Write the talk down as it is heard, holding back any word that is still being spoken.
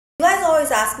You guys always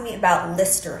ask me about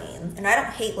Listerine, and I don't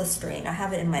hate Listerine. I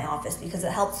have it in my office because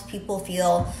it helps people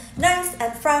feel nice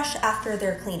and fresh after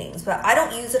their cleanings, but I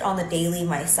don't use it on the daily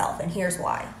myself, and here's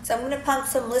why. So I'm gonna pump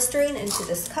some Listerine into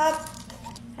this cup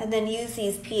and then use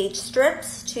these pH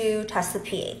strips to test the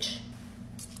pH.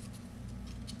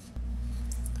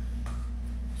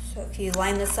 So if you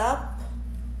line this up,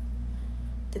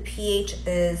 the pH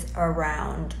is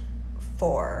around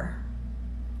 4,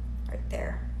 right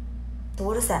there. So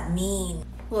what does that mean?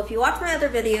 Well, if you watch my other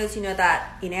videos, you know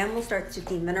that enamel starts to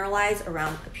demineralize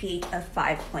around a pH of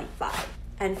 5.5.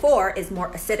 And 4 is more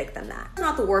acidic than that. It's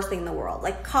not the worst thing in the world.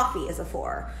 Like coffee is a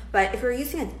 4. But if you're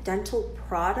using a dental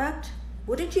product,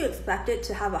 wouldn't you expect it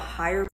to have a higher